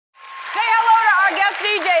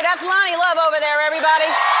That's Loni Love over there,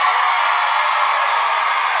 everybody.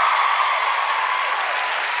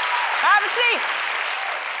 Have a seat.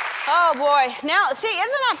 Oh, boy. Now, see,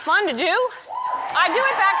 isn't that fun to do? I do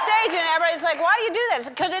it backstage, and everybody's like, why do you do that?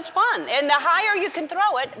 Because it's fun. And the higher you can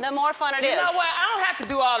throw it, the more fun it is. You know what? I don't have to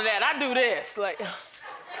do all of that. I do this. Like...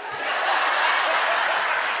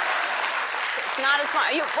 It's not as fun.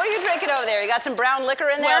 What are you drinking over there? You got some brown liquor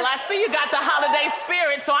in there? Well, I see you got the holiday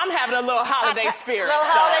spirit, so I'm having a little holiday spirit. A little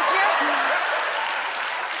holiday spirit?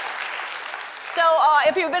 So,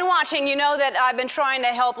 if you've been watching, you know that I've been trying to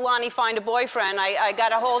help Loni find a boyfriend. I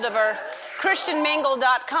got a hold of her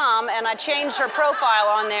ChristianMingle.com, and I changed her profile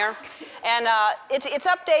on there. And it's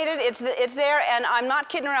updated, it's there, and I'm not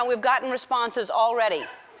kidding around. We've gotten responses already.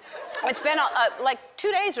 It's been like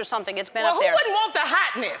 2 days or something. It's been up there. Well, who wouldn't want the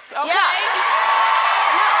hotness, okay? Yeah.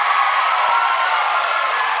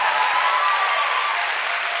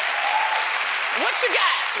 What you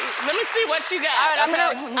got? Let me see what you got. All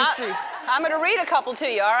right, okay. I'm gonna read a couple to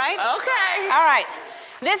you, all right? Okay. All right.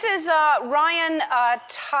 This is Ryan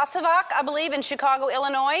Tasevak, I believe, in Chicago,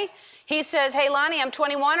 Illinois. He says, hey, Loni, I'm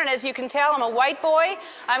 21, and as you can tell, I'm a white boy.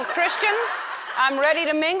 I'm Christian. I'm ready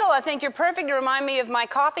to mingle. I think you're perfect. You remind me of my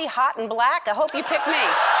coffee, hot and black. I hope you pick me.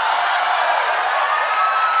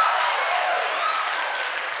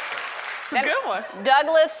 It's a good one.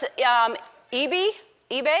 Douglas Eby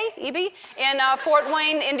in Fort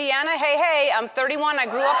Wayne, Indiana. Hey, I'm 31. I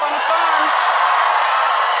grew up on a farm.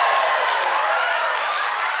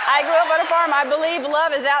 I believe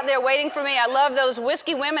love is out there waiting for me. I love those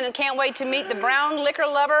whiskey women and can't wait to meet the brown liquor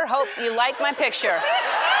lover. Hope you like my picture.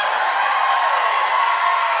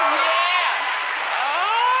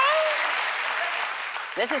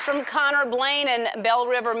 This is from Connor Blaine in Bell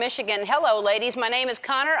River, Michigan. Hello, ladies. My name is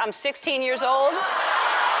Connor. I'm 16 years old.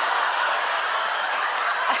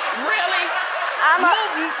 Really?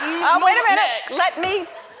 Wait a minute.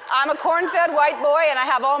 I'm a corn-fed white boy, and I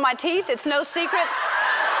have all my teeth. It's no secret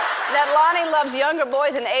that Loni loves younger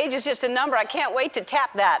boys, and age is just a number. I can't wait to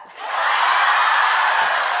tap that.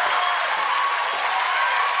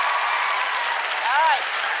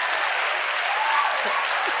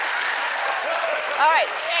 All right.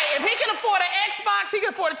 Hey, if he can afford an Xbox, he can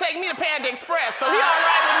afford to take me to Panda Express, so he all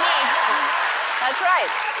right with me. That's right.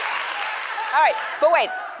 All right, but wait,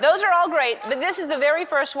 those are all great, but this is the very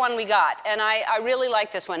first one we got, and I really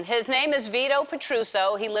like this one. His name is Vito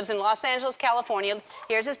Petruso. He lives in Los Angeles, California.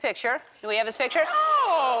 Here's his picture. Do we have his picture?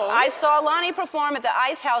 Oh. I saw Loni perform at the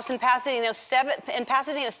Ice House in Pasadena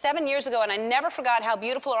 7 years ago, and I never forgot how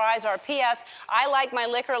beautiful her eyes are. P.S. I like my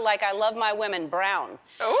liquor like I love my women, brown.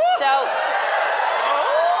 Ooh. So...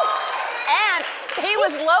 And he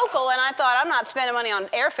was local, and I thought, I'm not spending money on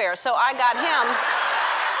airfare, so I got him.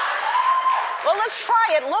 Well, let's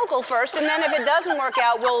try it local first, and then if it doesn't work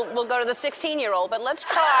out, we'll go to the 16-year-old. But let's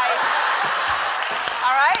try.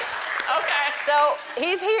 All right? Okay. So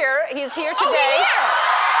he's here. He's here today. Oh, he's here.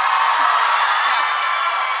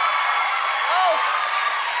 Oh.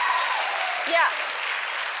 Yeah.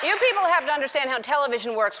 You people have to understand how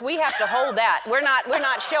television works. We have to hold that. We're not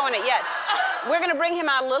showing it yet. We're going to bring him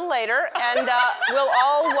out a little later, and we'll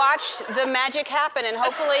all watch the magic happen, and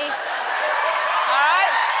hopefully... All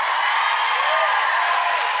right?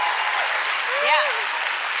 Yeah.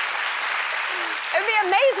 It would be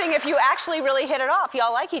amazing if you actually really hit it off.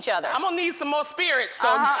 Y'all like each other. I'm going to need some more spirits, so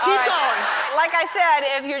keep going. Like I said,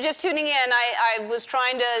 if you're just tuning in, I was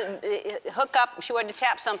trying to hook up. She wanted to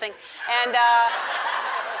tap something, and...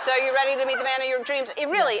 So you're ready to meet the man of your dreams? It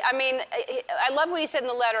really, yes. I mean, I love what he said in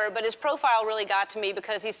the letter, but his profile really got to me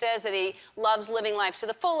because he says that he loves living life to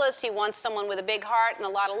the fullest. He wants someone with a big heart and a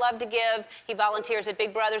lot of love to give. He volunteers at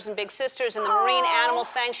Big Brothers and Big Sisters in the Marine Animal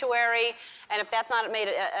Sanctuary. And if that's not a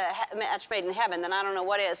match made in heaven, then I don't know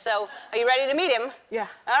what is. So are you ready to meet him? Yeah.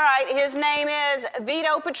 All right, his name is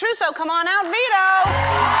Vito Petruso. Come on out, Vito.